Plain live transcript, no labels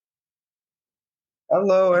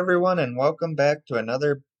Hello, everyone, and welcome back to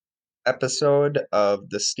another episode of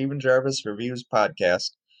the Stephen Jarvis Reviews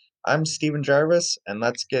podcast. I'm Stephen Jarvis, and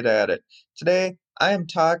let's get at it. Today, I am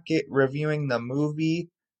talking reviewing the movie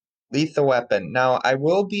Lethal Weapon. Now, I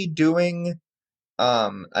will be doing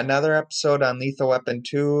another episode on Lethal Weapon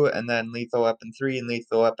 2, and then Lethal Weapon 3 and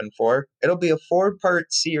Lethal Weapon 4. It'll be a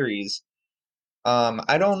four-part series.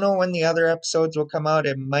 I don't know when the other episodes will come out.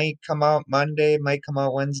 It might come out Monday, might come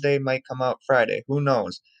out Wednesday, might come out Friday. Who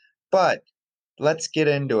knows? But let's get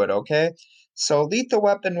into it, okay? So, Lethal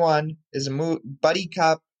Weapon 1 is a buddy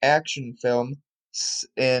cop action film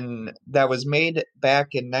that was made back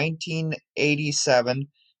in 1987,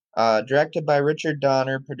 directed by Richard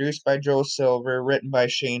Donner, produced by Joe Silver, written by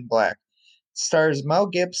Shane Black. Stars Mel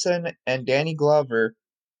Gibson and Danny Glover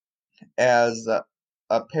as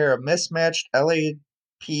a pair of mismatched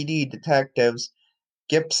LAPD detectives,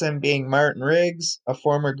 Gibson being Martin Riggs, a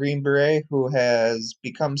former Green Beret who has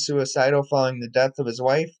become suicidal following the death of his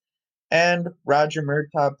wife, and Roger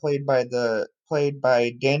Murtaugh, played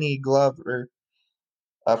by Danny Glover,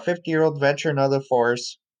 a 50-year-old veteran of the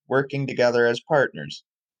force, working together as partners.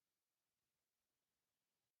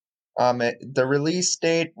 The release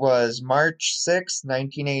date was March 6,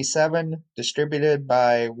 1987, distributed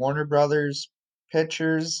by Warner Brothers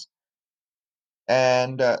Pictures,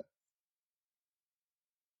 and the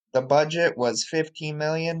budget was 15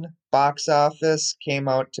 million. Box office came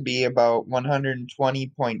out to be about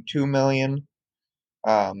 120.2 million.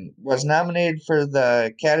 Was nominated for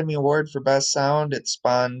the Academy Award for Best Sound. It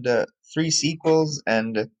spawned three sequels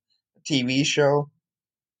and a TV show.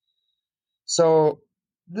 So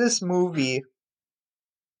this movie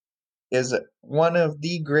is one of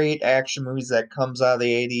the great action movies that comes out of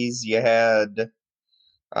the 80s. You had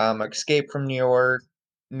Escape from New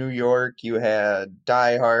York. You had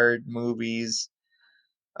Die Hard movies.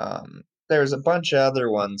 There's a bunch of other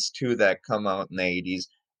ones too that come out in the 80s.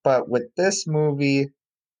 But with this movie,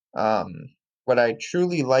 um, what I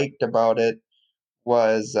truly liked about it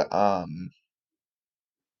was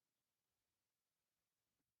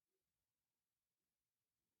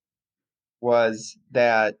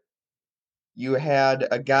that you had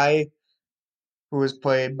a guy who was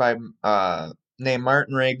played by named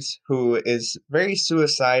Martin Riggs, who is very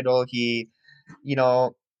suicidal. He, you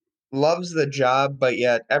know, loves the job, but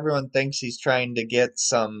yet everyone thinks he's trying to get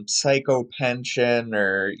some psycho pension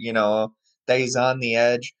or, that he's on the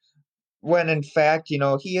edge. When in fact, he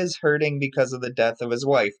is hurting because of the death of his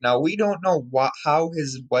wife. Now, we don't know how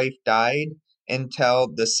his wife died until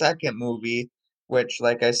the second movie, which,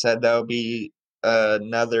 like I said, that'll be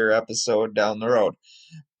another episode down the road.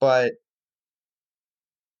 But,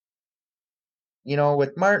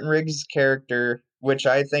 with Martin Riggs' character, which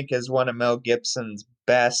I think is one of Mel Gibson's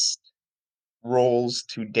best roles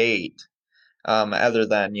to date, other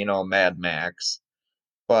than, Mad Max.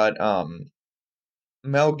 But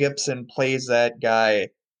Mel Gibson plays that guy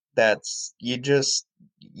that's you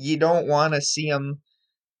don't want to see him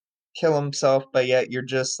kill himself, but yet you're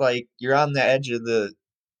just like you're on the edge of the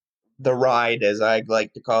ride, as I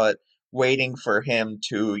like to call it, waiting for him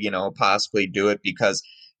to, possibly do it because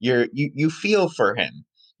you feel for him.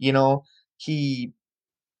 You know, he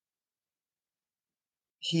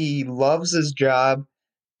he loves his job,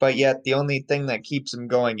 but yet the only thing that keeps him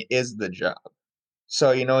going is the job.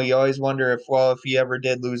 So, you always wonder if he ever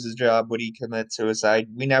did lose his job, would he commit suicide?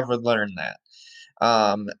 We never learned that.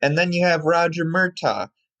 And then you have Roger Murtaugh,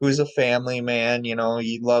 who's a family man.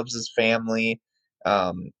 He loves his family.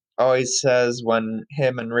 Always says when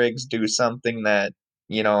him and Riggs do something that,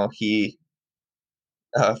 he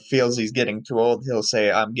feels he's getting too old, he'll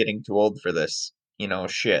say, I'm getting too old for this,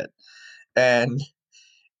 shit. And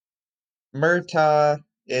Murtaugh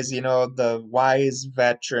is, the wise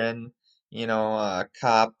veteran,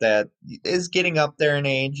 cop that is getting up there in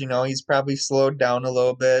age. He's probably slowed down a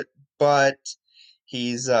little bit, but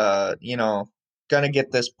he's, gonna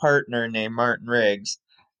get this partner named Martin Riggs,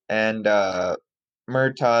 and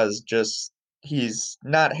Murtaugh is he's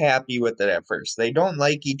not happy with it at first. They don't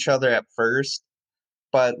like each other at first,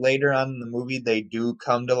 but later on in the movie, they do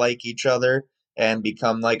come to like each other and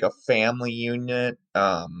become like a family unit.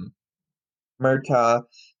 Murtaugh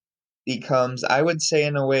becomes, I would say,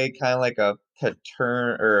 in a way, kind of like a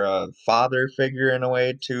patern or a father figure in a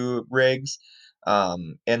way to Riggs,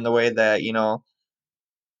 in the way that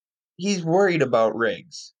he's worried about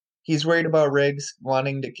Riggs. He's worried about Riggs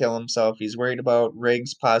wanting to kill himself. He's worried about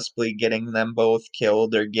Riggs possibly getting them both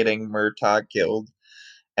killed or getting Murtaugh killed.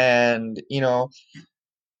 And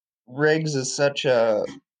Riggs is such a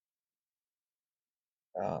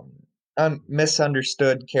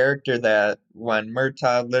misunderstood character that when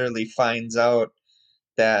Murtaugh literally finds out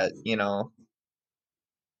that,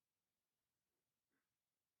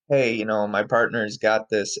 hey, my partner's got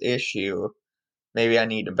this issue. Maybe I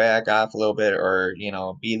need to back off a little bit or,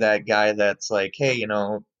 be that guy that's like, hey,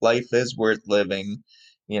 life is worth living,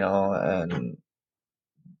 and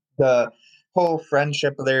the whole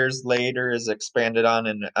friendship of theirs later is expanded on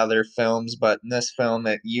in other films, but in this film,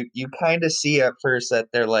 you kind of see at first that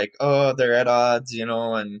they're like, oh, they're at odds,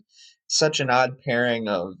 and such an odd pairing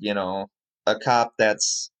of, a cop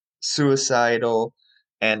that's suicidal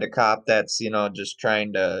and a cop that's, just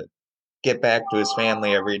trying to get back to his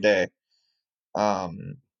family every day.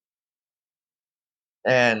 Um,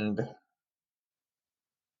 and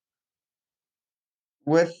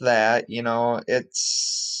with that,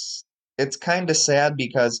 it's kind of sad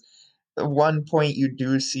because at one point you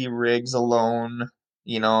do see Riggs alone,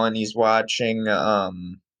 and he's watching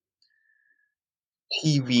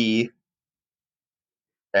TV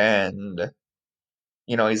and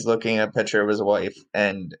he's looking at a picture of his wife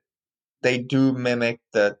and they do mimic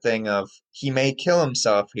the thing of he may kill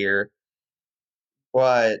himself here,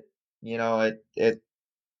 but it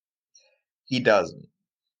he doesn't.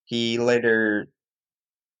 He later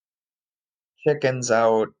chickens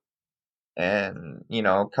out and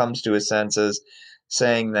comes to his senses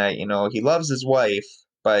saying that he loves his wife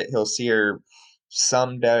but he'll see her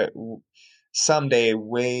someday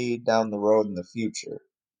way down the road in the future,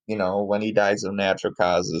 when he dies of natural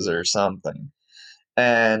causes or something.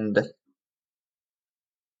 And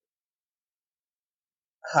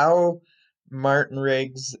how Martin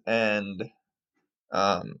Riggs and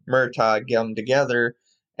Murtaugh get them together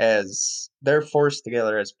as they're forced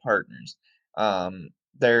together as partners.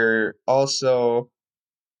 They're also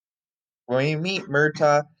when you meet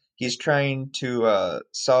Murtaugh, he's trying to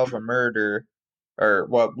solve a murder, or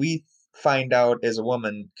what we find out is a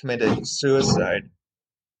woman committed suicide,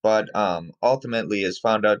 but ultimately is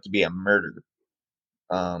found out to be a murder.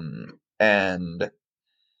 And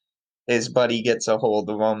his buddy gets a hold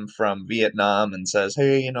of him from Vietnam and says,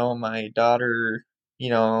 "Hey, my daughter, you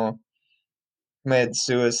know, committed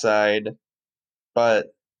suicide." But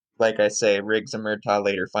like I say, Riggs and Murtaugh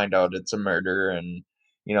later find out it's a murder, and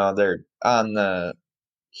they're on the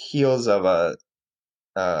heels of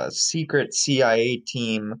a secret CIA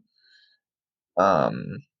team.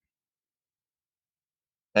 Um,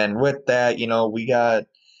 and with that, we got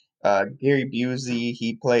Gary Busey.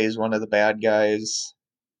 He plays one of the bad guys.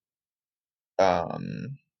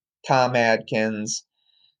 Um, Tom Adkins,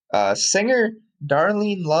 singer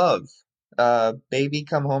Darlene Love, Baby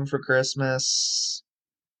Come Home for Christmas,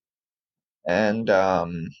 and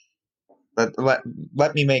let, let,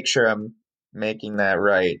 let me make sure I'm making that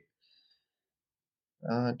right.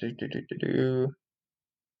 Do, do, do, do, do.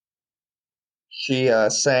 She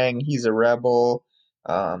sang He's a Rebel.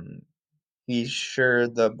 Um, he's sure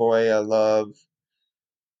the boy I love.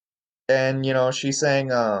 And she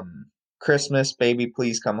sang Christmas, Baby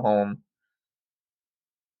Please Come Home.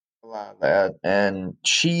 A lot of that. And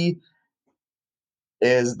she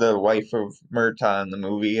is the wife of Murtaugh in the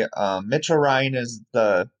movie. Mitchell Ryan is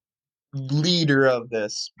the leader of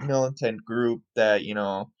this militant group that,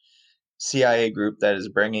 CIA group that is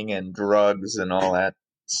bringing in drugs and all that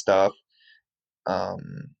stuff.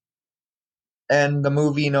 Um, and the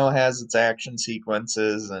movie, has its action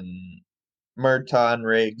sequences and Murtaugh and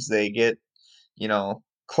Riggs, they get,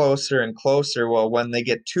 closer and closer. Well, when they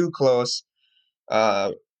get too close,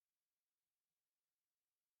 uh,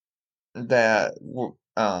 that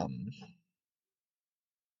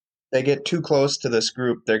they get too close to this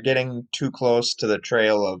group. They're getting too close to the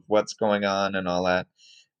trail of what's going on and all that,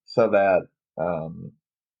 so that um,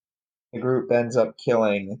 the group ends up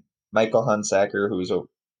killing Michael Hunsaker, who's a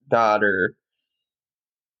daughter.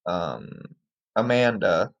 Um,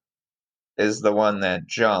 Amanda is the one that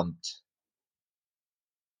jumped,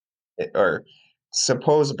 or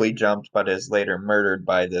supposedly jumped, but is later murdered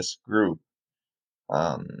by this group.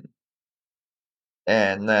 Um,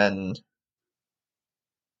 and then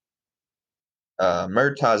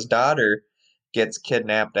Murtaugh's daughter gets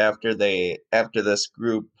kidnapped after this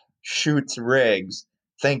group shoots Riggs,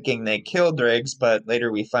 thinking they killed Riggs, but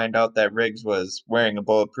later we find out that Riggs was wearing a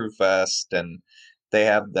bulletproof vest, and they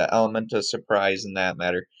have the element of surprise in that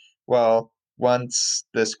matter. Well, once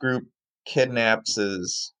this group kidnaps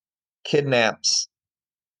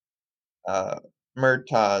uh,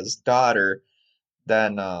 Murtaugh's daughter,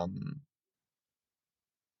 then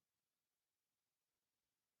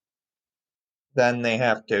they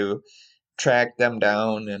have to track them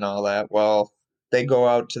down and all that. Well, they go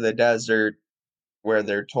out to the desert where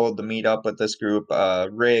they're told to meet up with this group.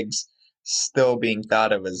 Riggs, still being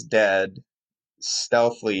thought of as dead,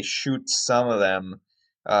 stealthily shoots some of them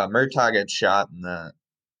Murtaugh gets shot in the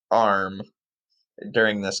arm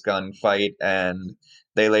during this gunfight, and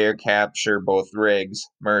they later capture both Riggs,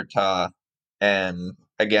 Murtaugh, and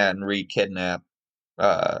again re-kidnap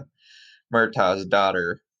uh, Murtaugh's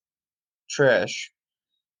daughter, Trish,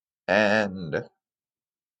 and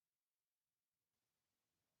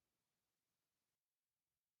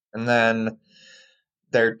then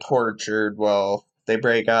they're tortured. Well, they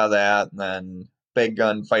break out of that, and then big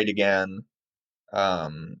gunfight again.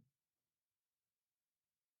 Um,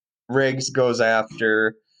 Riggs goes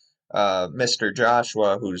after Mr.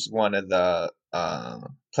 Joshua, who's one of the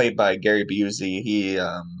played by Gary Busey.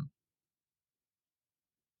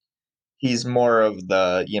 He's more of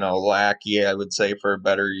the lackey, I would say, for a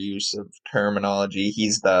better use of terminology.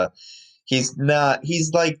 He's like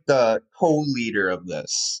the co-leader of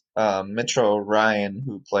this. Mitchell Ryan,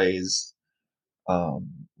 who plays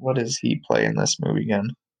what does he play in this movie again?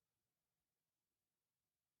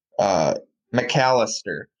 Uh,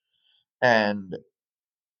 McAllister, and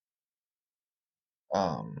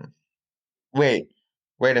um, wait,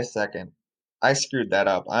 wait a second. I screwed that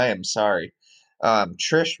up. I am sorry.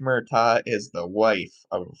 Trish Murtaugh is the wife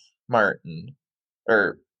of Martin,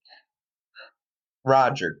 or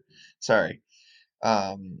Roger. Sorry.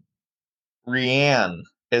 Um, Rianne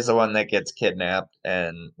is the one that gets kidnapped,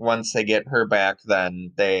 and once they get her back,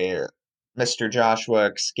 then Mr.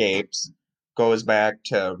 Joshua escapes, goes back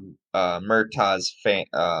to Murtaugh's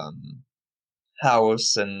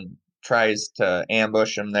house and tries to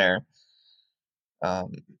ambush him there.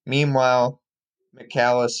 Um, Meanwhile,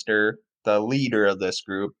 McAllister, the leader of this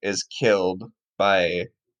group, is killed by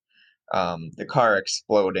the car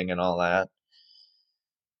exploding and all that.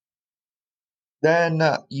 Then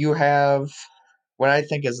you have what I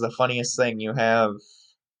think is the funniest thing. You have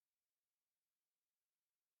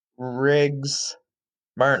Riggs,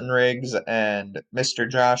 Martin Riggs, and Mr.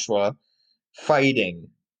 Joshua fighting.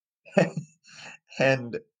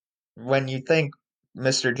 And when you think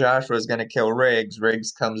Mr. Joshua is going to kill Riggs,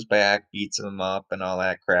 Riggs comes back, beats him up, and all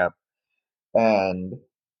that crap. And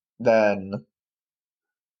then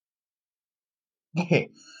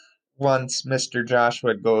once Mr.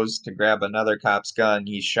 Joshua goes to grab another cop's gun,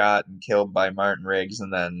 he's shot and killed by Martin Riggs.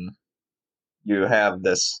 And then you have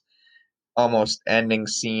this almost ending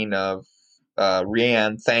scene of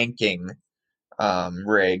Rianne thanking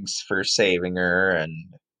Riggs for saving her, and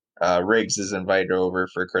Riggs is invited over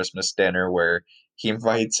for Christmas dinner where he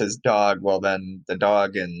invites his dog. Well, then the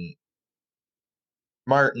dog and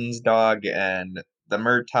Martin's dog and the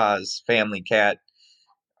Murtaugh's family cat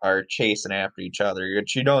are chasing after each other,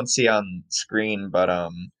 which you don't see on screen,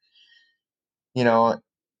 but you know,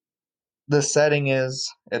 the setting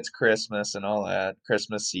is it's Christmas and all that,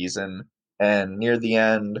 Christmas season, and near the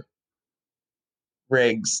end,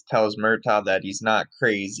 Riggs tells Murtaugh that he's not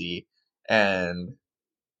crazy, and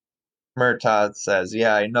Murtaugh says,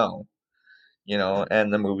 "Yeah, I know."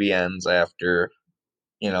 And the movie ends after,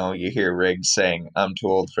 you hear Riggs saying, "I'm too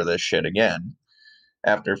old for this shit again,"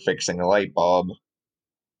 after fixing a light bulb.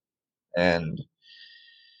 And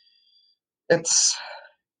it's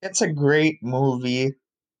it's a great movie.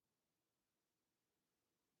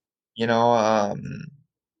 You know,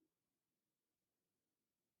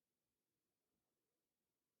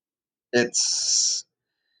 it's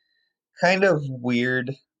kind of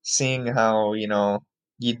weird seeing how,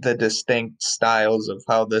 the distinct styles of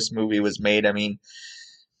how this movie was made. I mean,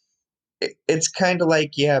 it's kind of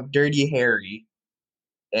like you have Dirty Harry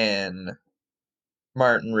and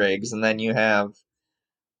Martin Riggs, and then you have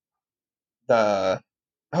the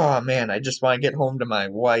oh man, I just want to get home to my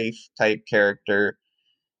wife type character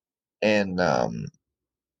in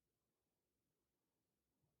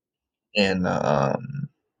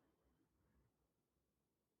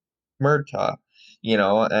Murtaugh,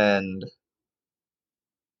 and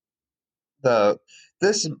the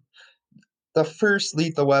this the first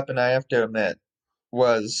Lethal Weapon, I have to admit,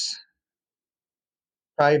 was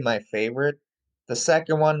probably my favorite. The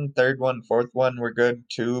second one, third one, fourth one were good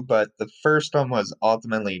too, but the first one was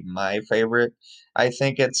ultimately my favorite. I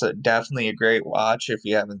think it's definitely a great watch if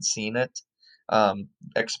you haven't seen it.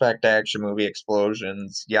 Expect action movie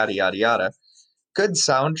explosions, yada yada yada. Good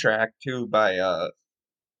soundtrack too by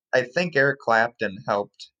I think Eric Clapton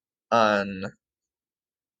helped on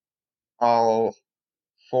all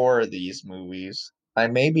four of these movies. I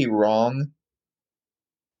may be wrong,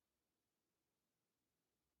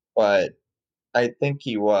 but I think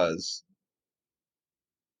he was.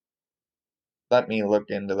 Let me look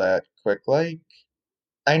into that quickly.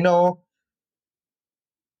 I know,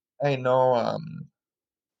 I know,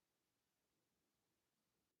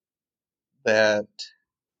 that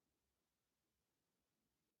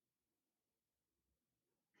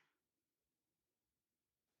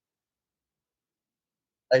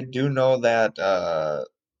I do know that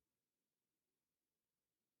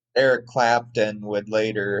Eric Clapton would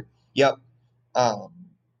later. Yep. Um,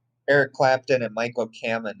 Eric Clapton and Michael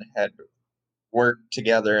Kamen had worked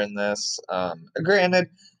together in this. Granted,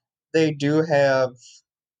 they do have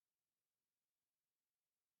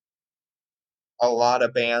a lot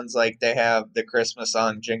of bands, like they have the Christmas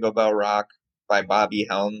song Jingle Bell Rock by Bobby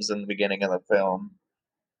Helms in the beginning of the film.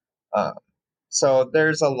 Uh, so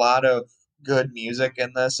there's a lot of good music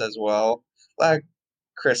in this as well, like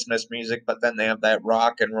Christmas music, but then they have that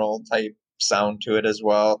rock and roll type sound to it as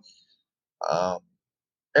well. Um,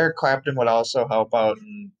 Eric Clapton would also help out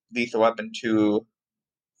in Lethal Weapon 2,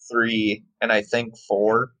 3, and I think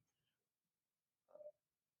 4.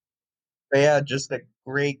 But yeah, just a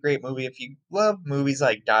great, great movie. If you love movies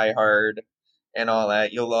like Die Hard and all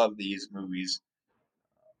that, you'll love these movies.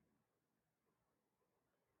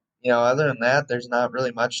 Other than that, there's not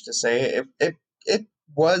really much to say. It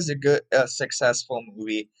was a successful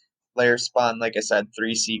movie. Later spawned, like I said,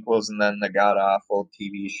 3 sequels, and then the god awful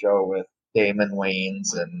TV show with Damon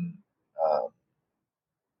Wayans and uh,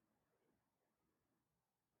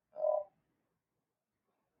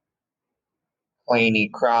 Claney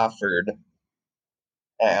Crawford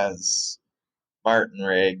as Martin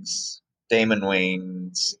Riggs, Damon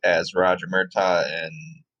Wayans as Roger Murtaugh, and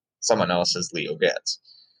someone else as Leo Getz.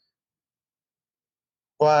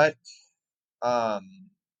 But um,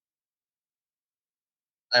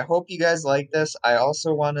 I hope you guys like this. I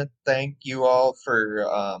also want to thank you all for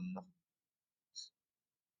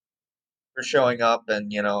showing up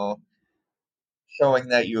and showing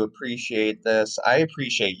that you appreciate this. I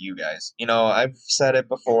appreciate you guys. I've said it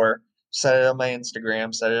before, said it on my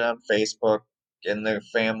Instagram, said it on Facebook, in the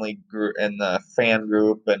family group, in the fan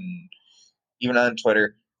group, and even on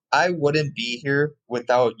Twitter. I wouldn't be here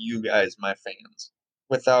without you guys, my fans.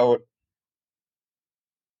 Without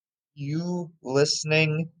you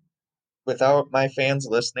listening, without my fans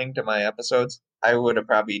listening to my episodes, I would have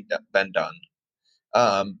probably been done.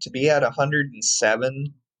 To be at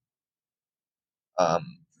 107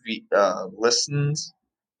 listens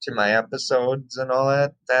to my episodes and all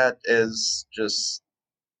that, that is just,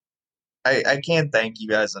 I can't thank you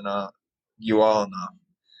guys enough, you all enough.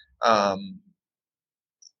 Um,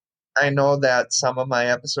 I know that some of my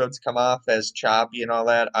episodes come off as choppy and all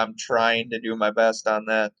that. I'm trying to do my best on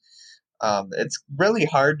that. It's really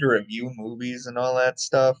hard to review movies and all that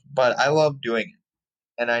stuff, but I love doing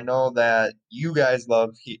it. And I know that you guys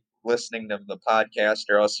love listening to the podcast,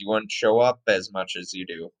 or else you wouldn't show up as much as you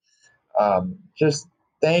do. Just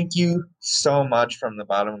thank you so much from the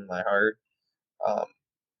bottom of my heart. Um,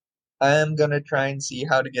 I am gonna try and see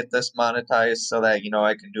how to get this monetized so that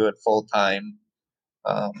I can do it full time.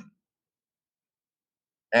 Um,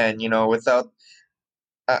 and without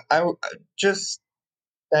just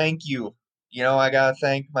thank you. I gotta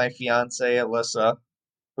thank my fiance Alyssa,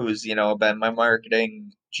 who's been my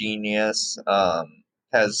marketing genius.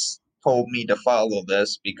 Has told me to follow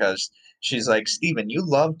this because she's like, Steven, you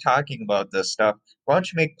love talking about this stuff. Why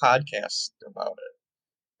don't you make podcasts about it?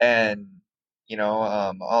 And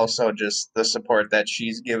also just the support that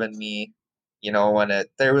she's given me. When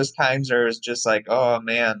there was times where it was just like, oh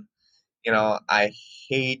man, I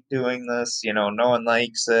hate doing this. No one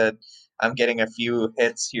likes it. I'm getting a few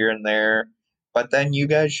hits here and there, but then you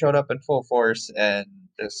guys showed up in full force, and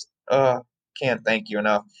just can't thank you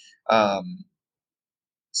enough. Um,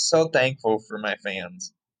 so thankful for my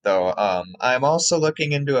fans, though. I'm also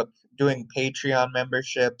looking into doing Patreon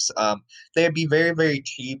memberships. They'd be very, very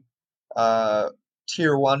cheap.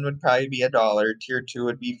 Tier 1 would probably be $1. Tier 2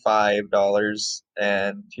 would be $5,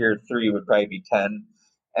 and Tier 3 would probably be 10.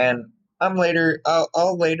 And I'll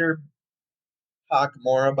later talk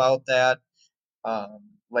more about that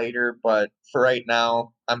later. But for right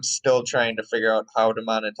now, I'm still trying to figure out how to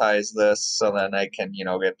monetize this so then I can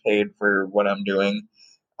get paid for what I'm doing.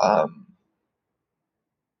 Um,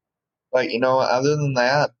 but other than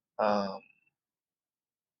that, I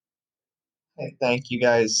thank you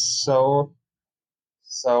guys so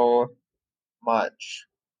much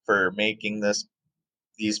for making this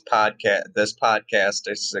podcast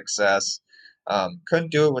a success.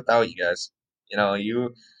 Couldn't do it without you guys.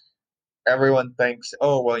 You everyone thinks,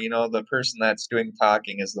 oh well, the person that's doing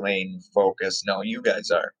talking is the main focus. No, you guys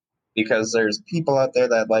are, because there's people out there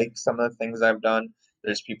that like some of the things I've done.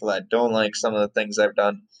 There's people that don't like some of the things I've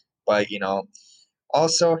done, but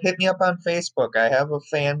also, hit me up on Facebook. I have a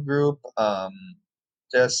fan group.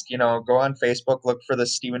 Just go on Facebook, look for the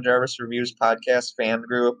Steven Jarvis Reviews podcast fan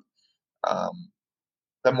group. Um,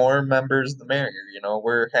 the more members, the merrier.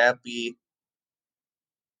 We're happy.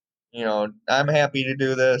 I'm happy to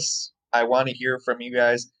do this. I want to hear from you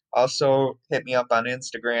guys. Also, hit me up on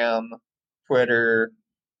Instagram, Twitter,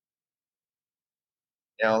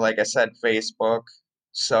 like I said, Facebook.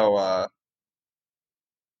 So,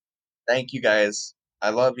 thank you guys. I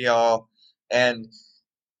love y'all. And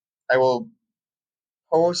I will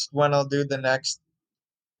post when I'll do the next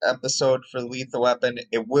episode for Lethal Weapon.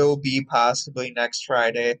 It will be possibly next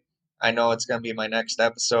Friday. I know it's going to be my next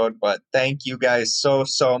episode, but thank you guys so,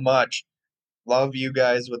 so much. Love you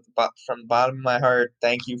guys from the bottom of my heart.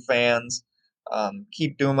 Thank you, fans.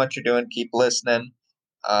 Keep doing what you're doing. Keep listening.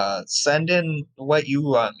 Send in what you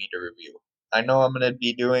want me to review. I know I'm going to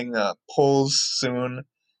be doing polls soon,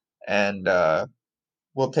 and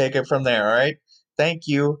we'll take it from there, all right? Thank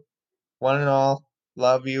you, one and all.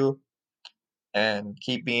 Love you, and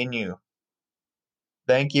keep being you.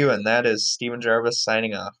 Thank you, and that is Stephen Jarvis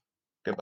signing off.